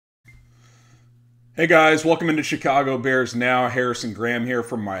Hey guys, welcome into Chicago Bears Now. Harrison Graham here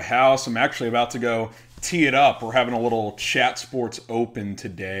from my house. I'm actually about to go tee it up. We're having a little chat sports open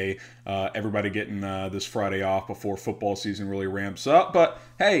today. Everybody getting this Friday off before football season really ramps up. But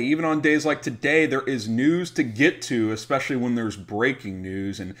hey, even on days like today, there is news to get to, especially when there's breaking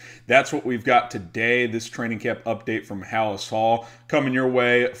news. And that's what we've got today. This training camp update from Hallis Hall coming your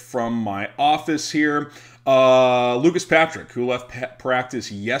way from my office here. Lucas Patrick, who left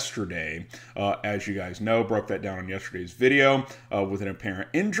practice yesterday, as you guys know, broke that down on yesterday's video with an apparent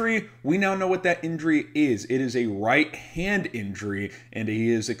injury. We now know what that injury is. It is a right hand injury, and he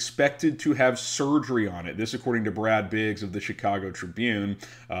is expected to have surgery on it. This, according to Brad Biggs of the Chicago Tribune.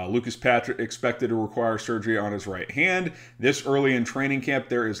 Lucas Patrick expected to require surgery on his right hand. This early in training camp,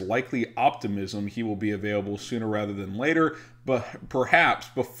 there is likely optimism he will be available sooner rather than later, but perhaps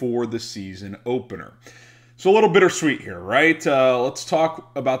before the season opener. So a little bittersweet here, right? Let's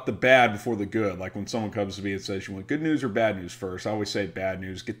talk about the bad before the good. Like when someone comes to me and says, you want good news or bad news first? I always say bad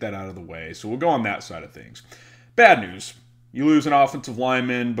news, get that out of the way. So we'll go on that side of things. Bad news, you lose an offensive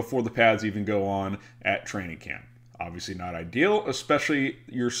lineman before the pads even go on at training camp. Obviously not ideal, especially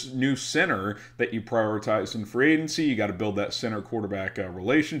your new center that you prioritize in free agency. You got to build that center-quarterback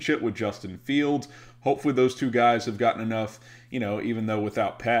relationship with Justin Fields. Hopefully those two guys have gotten enough, even though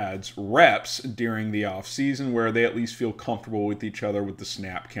without pads, reps during the offseason where they at least feel comfortable with each other with the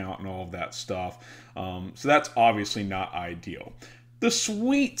snap count and all of that stuff. So that's obviously not ideal. The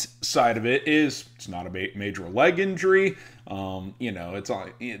sweet side of it is it's not a major leg injury. It's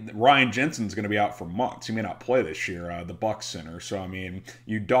Ryan Jensen's going to be out for months. He may not play this year, the Bucs center. So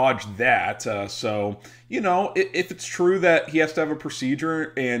you dodge that. If it's true that he has to have a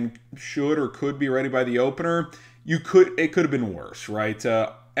procedure and should or could be ready by the opener, it could have been worse, right?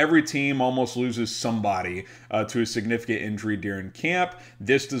 Every team almost loses somebody to a significant injury during camp.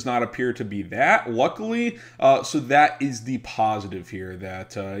 This does not appear to be that, luckily. So that is the positive here,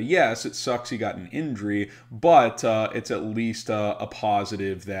 that yes, it sucks he got an injury, but it's at least a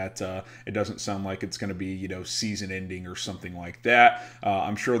positive that it doesn't sound like it's going to be, season ending or something like that.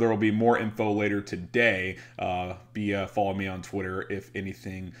 I'm sure there will be more info later today. Follow me on Twitter if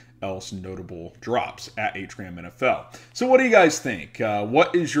anything else notable drops at HGramNFL. So what do you guys think?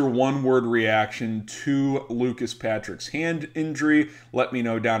 What is your one-word reaction to Lucas Patrick's hand injury? Let me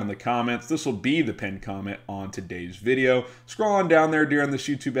know down in the comments. This will be the pinned comment on today's video. Scroll on down there during this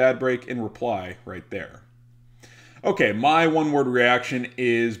YouTube ad break and reply right there. Okay, my one-word reaction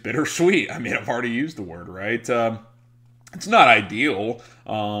is bittersweet. I've already used the word, right? It's not ideal.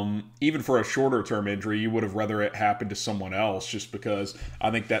 Even for a shorter-term injury, you would have rather it happen to someone else, just because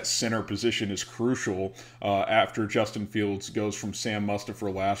I think that center position is crucial after Justin Fields goes from Sam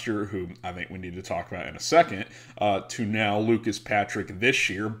Mustipher last year, who I think we need to talk about in a second, to now Lucas Patrick this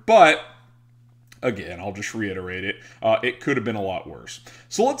year. But again, I'll just reiterate it. It could have been a lot worse.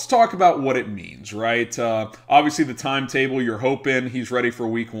 So let's talk about what it means, right? Obviously, the timetable, you're hoping he's ready for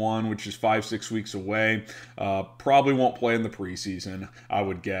week 1, which is 5-6 weeks away. Probably won't play in the preseason, I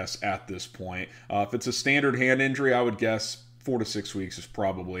would guess, at this point. If it's a standard hand injury, I would guess 4 to 6 weeks is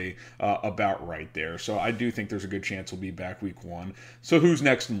probably about right there. So I do think there's a good chance he'll be back week 1. So who's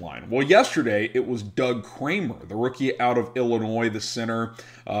next in line? Well, yesterday it was Doug Kramer, the rookie out of Illinois, the center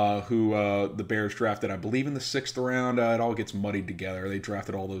who the Bears drafted, I believe, in the 6th round. It all gets muddied together. They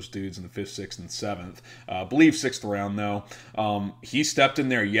drafted all those dudes in the 5th, 6th, and 7th. I believe 6th round, though. He stepped in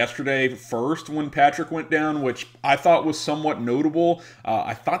there yesterday first when Patrick went down, which I thought was somewhat notable.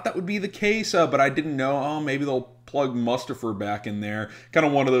 I thought that would be the case, but I didn't know. Maybe they'll plug Mustipher back in there. Kind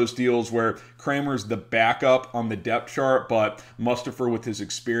of one of those deals where Kramer's the backup on the depth chart, but Mustipher, with his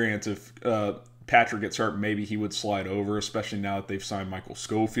experience, if Patrick gets hurt, maybe he would slide over, especially now that they've signed Michael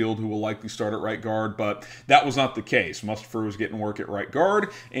Schofield, who will likely start at right guard. But that was not the case. Mustipher was getting work at right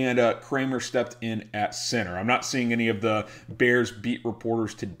guard, and Kramer stepped in at center. I'm not seeing any of the Bears beat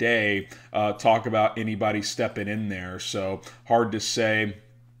reporters today talk about anybody stepping in there, so hard to say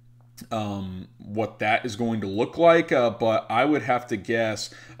what that is going to look like, but I would have to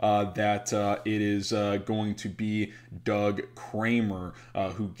guess that it is going to be Doug Kramer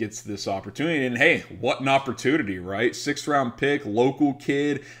who gets this opportunity. And hey, what an opportunity, right? 6th round pick, local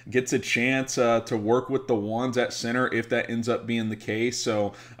kid, gets a chance to work with the ones at center if that ends up being the case.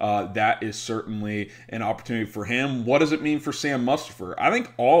 So that is certainly an opportunity for him. What does it mean for Sam Mustipher? I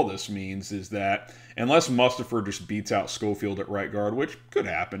think all this means is that unless Mustipher just beats out Schofield at right guard, which could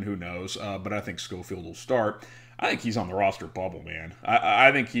happen, who knows, but I think Schofield will start. I think he's on the roster bubble, man.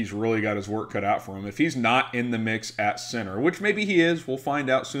 I think he's really got his work cut out for him. If he's not in the mix at center, which maybe he is, we'll find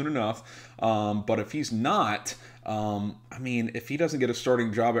out soon enough. But if he's not, if he doesn't get a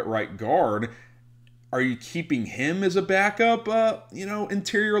starting job at right guard, Are you keeping him as a backup,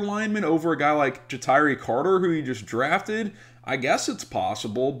 interior lineman over a guy like Ja'Tyre Carter, who you just drafted? I guess it's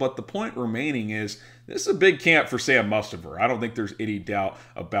possible, but the point remaining is this is a big camp for Sam Mustipher. I don't think there's any doubt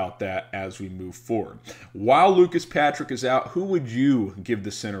about that as we move forward. While Lucas Patrick is out, who would you give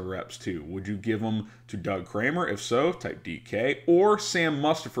the center reps to? Would you give them to Doug Kramer? If so, type DK, or Sam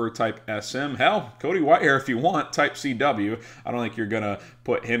Mustipher, type SM. Hell, Cody Whitehair if you want, type CW. I don't think you're going to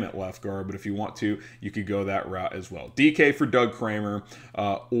put him at left guard, but if you want to, you could go that route as well. DK for Doug Kramer,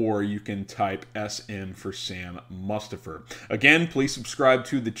 or you can type SM for Sam Mustipher. Again, please subscribe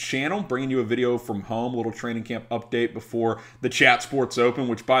to the channel, bringing you a video from home, a little training camp update before the Chat Sports Open,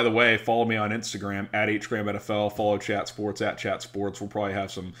 which, by the way, follow me on Instagram, at HGramNFL, follow Chat Sports, at Chat Sports. We'll probably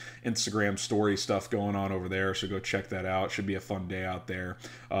have some Instagram story stuff going on over there, so go check that out. Should be a fun day out there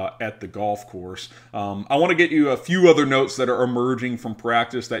at the golf course. I want to get you a few other notes that are emerging from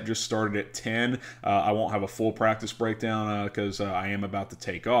practice that just started at 10. I won't have a full practice breakdown because I am about to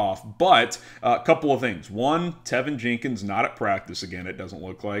take off, but a couple of things. One, Tevin Jenkins not at practice again, it doesn't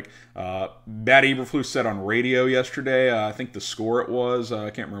look like. Matt Eberflus said on radio yesterday, I think the Score it was,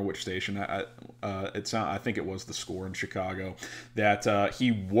 I can't remember which station, I think it was the Score in Chicago, that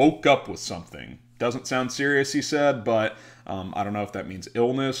he woke up with something. Doesn't sound serious, he said, but I don't know if that means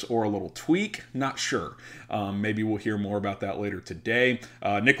illness or a little tweak. Not sure. Maybe we'll hear more about that later today.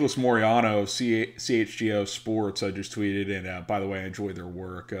 Nicholas Moriano, CHGO Sports, just tweeted, and by the way, I enjoy their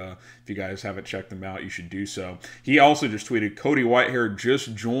work. If you guys haven't checked them out, you should do so. He also just tweeted, Cody Whitehair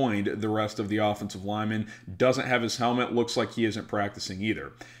just joined the rest of the offensive linemen. Doesn't have his helmet. Looks like he isn't practicing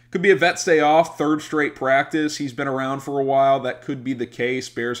either. Could be a vet's day off, third straight practice. He's been around for a while. That could be the case.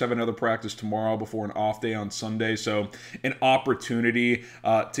 Bears have another practice tomorrow before an off day on Sunday. So an opportunity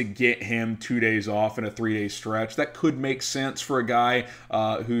to get him 2 days off in a 3-day stretch. That could make sense for a guy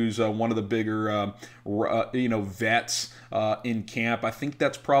who's one of the bigger vets in camp. I think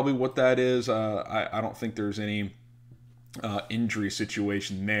that's probably what that is. I don't think there's any injury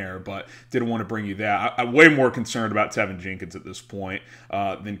situation there, but didn't want to bring you that. I'm way more concerned about Tevin Jenkins at this point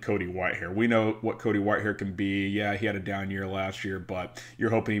than Cody Whitehair. We know what Cody Whitehair can be. Yeah, he had a down year last year, but you're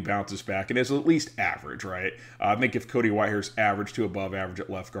hoping he bounces back and is at least average, right? I think if Cody Whitehair's average to above average at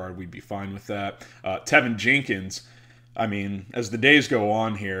left guard, we'd be fine with that. Tevin Jenkins, I mean, as the days go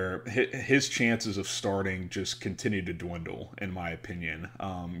on here, his chances of starting just continue to dwindle, in my opinion.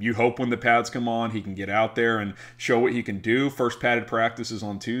 You hope when the pads come on, he can get out there and show what he can do. First padded practice is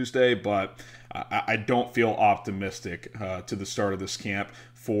on Tuesday, but I don't feel optimistic to the start of this camp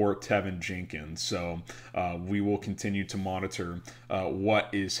for Tevin Jenkins. So we will continue to monitor what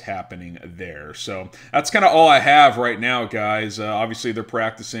is happening there. So that's kind of all I have right now, guys. Obviously, they're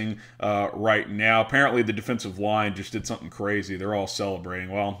practicing right now. Apparently, the defensive line just did something crazy. They're all celebrating.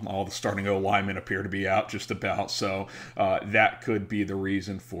 Well, all the starting O-linemen appear to be out just about. So that could be the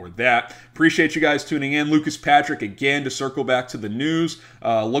reason for that. Appreciate you guys tuning in. Lucas Patrick, again, to circle back to the news,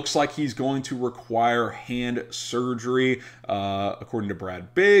 looks like he's going to require hand surgery, according to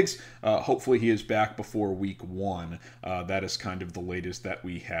Brad Biggs. Hopefully he is back before week 1. That is kind of the latest that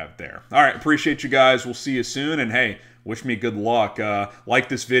we have there. All right, appreciate you guys. We'll see you soon. And hey, wish me good luck. Like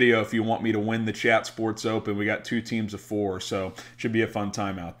this video if you want me to win the Chat Sports Open. We got 2 teams of 4, so should be a fun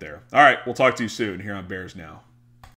time out there. All right, we'll talk to you soon here on Bears Now.